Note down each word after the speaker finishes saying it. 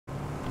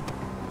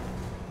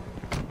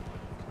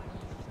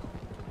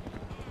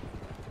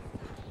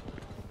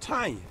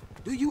Tanya,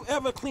 do you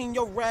ever clean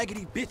your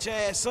raggedy bitch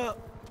ass up?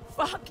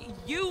 Fuck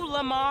you,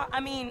 Lamar. I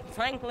mean,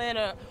 Franklin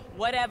or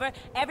whatever.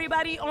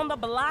 Everybody on the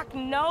block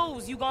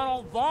knows you gone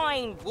on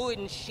Vinewood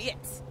and shit.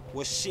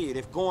 Well, shit,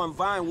 if going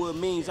Vinewood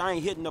means I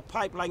ain't hitting the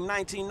pipe like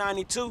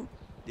 1992,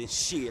 then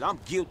shit, I'm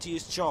guilty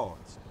as charged.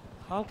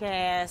 Punk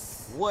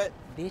ass. What?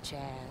 Bitch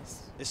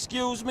ass.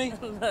 Excuse me?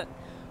 Look,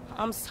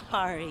 I'm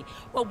sorry.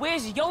 But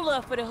where's your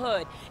love for the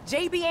hood?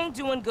 JB ain't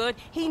doing good.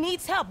 He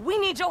needs help. We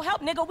need your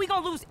help, nigga. We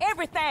gonna lose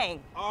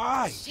everything. All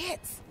right. Shit.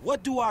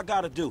 What do I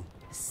gotta do?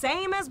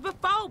 Same as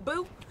before,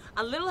 boo.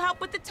 A little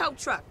help with the tow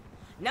truck.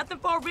 Nothing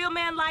for a real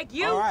man like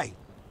you. All right.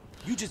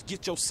 You just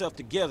get yourself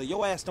together.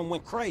 Your ass done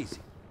went crazy.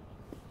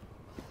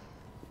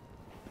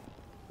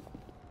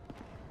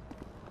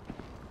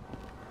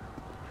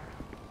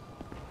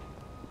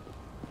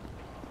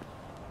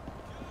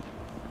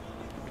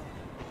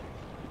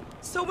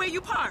 So where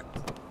you parked?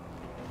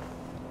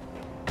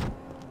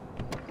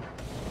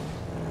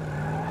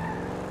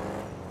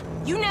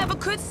 You never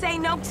could say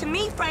no to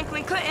me,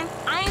 Franklin Clinton.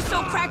 I ain't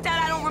so cracked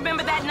out I don't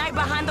remember that night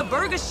behind the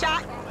burger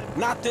shop.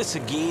 Not this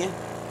again.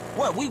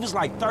 What, we was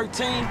like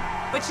 13?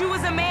 But you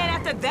was a man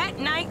after that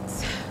night.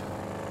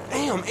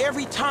 Damn,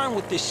 every time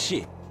with this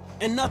shit.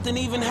 And nothing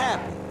even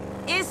happened.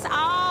 It's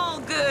all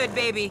good,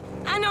 baby.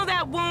 I know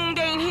that wound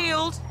ain't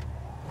healed.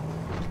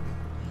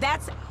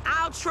 That's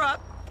our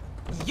truck.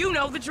 You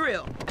know the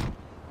drill.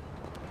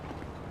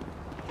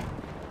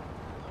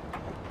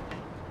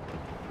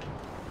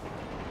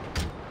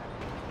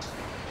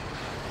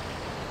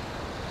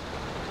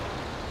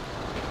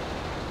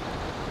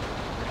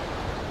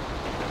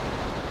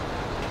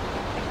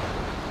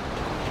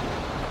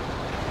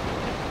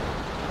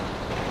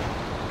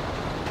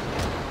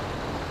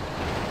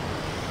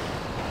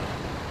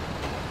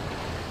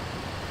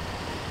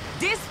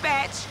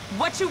 Dispatch,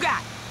 what you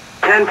got?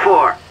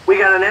 10-4. We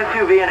got an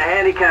SUV in a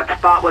handicapped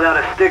spot without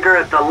a sticker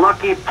at the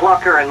Lucky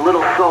Plucker in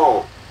Little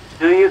Seoul.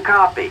 Do you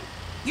copy?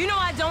 You know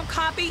I don't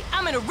copy.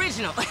 I'm an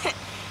original.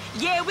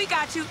 Yeah, we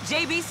got you.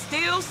 JB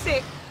still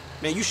sick.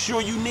 Man, you sure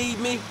you need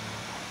me?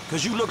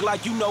 Cause you look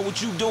like you know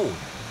what you doing.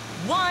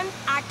 One,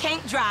 I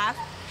can't drive.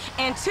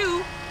 And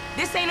two,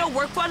 this ain't no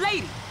work for a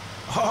lady.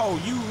 Oh,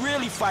 you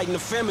really fighting the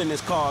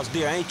feminist cause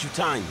there, ain't you,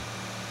 Tanya?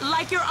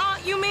 Like your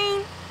aunt, you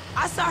mean?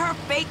 I saw her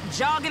fake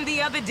jogging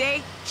the other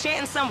day,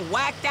 chanting some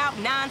whacked out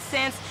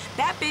nonsense.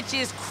 That bitch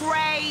is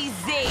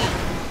crazy.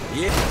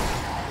 Yeah.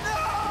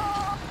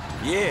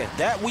 Yeah,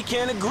 that we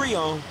can agree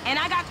on. And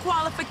I got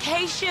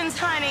qualifications,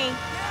 honey.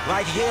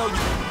 Like hell you...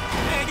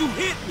 Man, you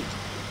hit me.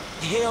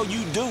 Hell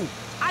you do.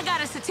 I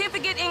got a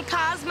certificate in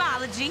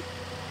cosmology.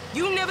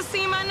 You never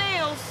seen my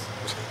nails.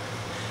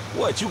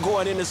 What, you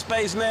going into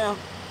space now?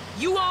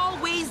 You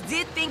always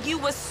did think you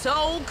were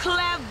so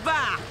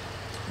clever.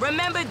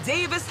 Remember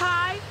Davis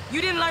High? You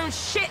didn't learn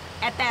shit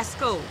at that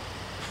school.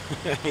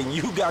 And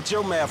you got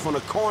your math on the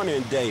corner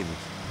in Davis.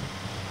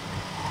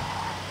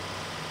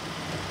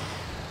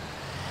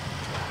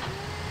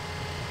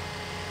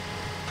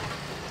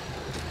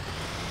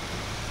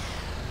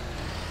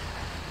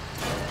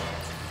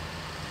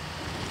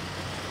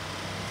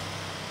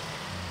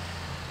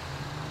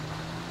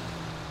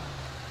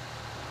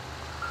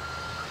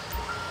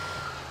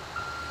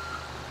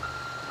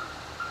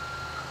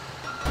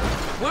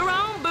 We're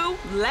on, boo.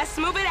 Let's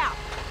move it out.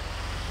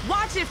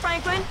 Watch it,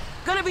 Franklin.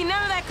 Gonna be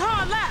none of that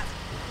car left.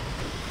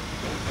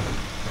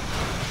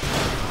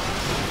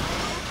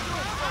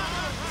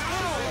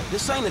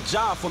 This ain't a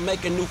job for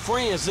making new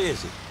friends,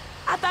 is it?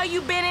 I thought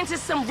you'd been into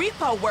some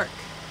repo work.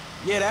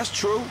 Yeah, that's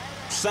true.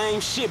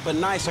 Same shit, but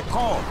nicer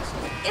cars.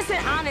 It's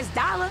an honest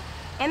dollar,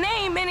 and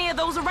there ain't many of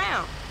those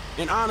around.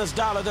 An honest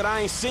dollar that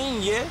I ain't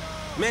seen yet.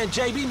 Man,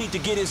 JB need to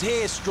get his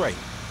head straight.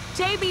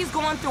 JB's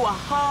going through a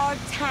hard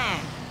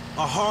time.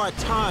 A hard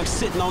time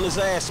sitting on his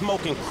ass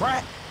smoking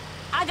crack?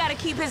 I gotta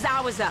keep his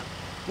hours up.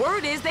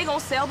 Word is they gonna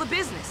sell the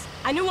business.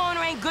 A new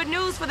owner ain't good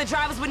news for the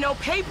drivers with no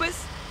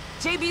papers.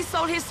 JB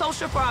sold his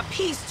social for a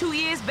piece 2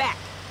 years back.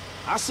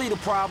 I see the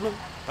problem,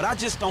 but I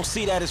just don't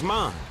see that as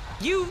mine.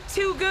 You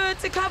too good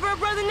to cover a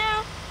brother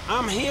now?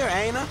 I'm here,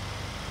 ain't I?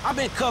 I've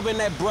been covering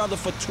that brother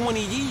for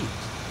 20 years.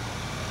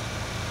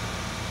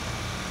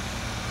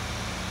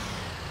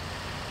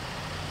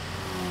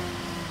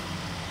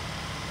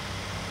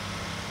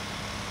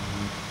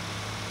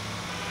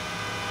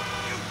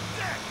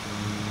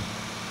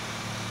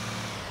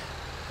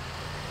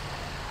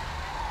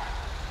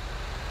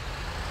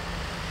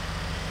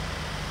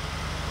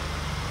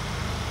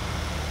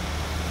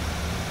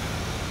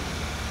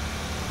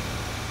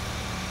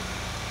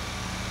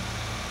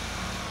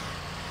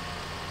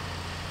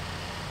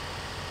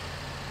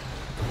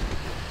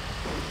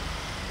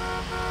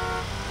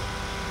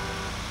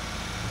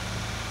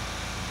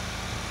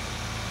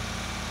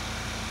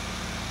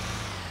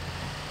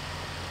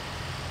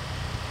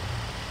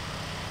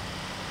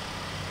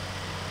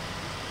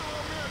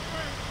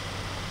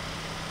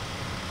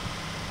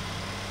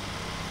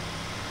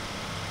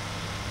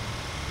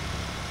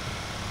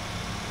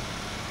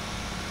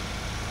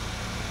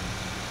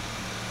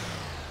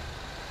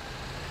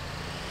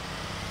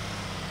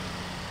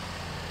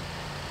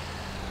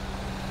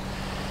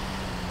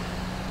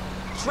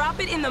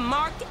 Drop it in the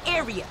marked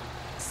area.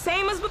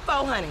 Same as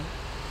before, honey.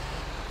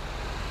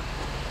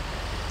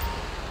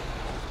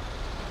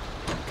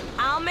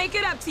 I'll make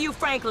it up to you,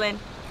 Franklin.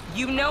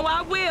 You know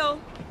I will.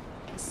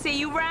 See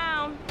you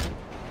round.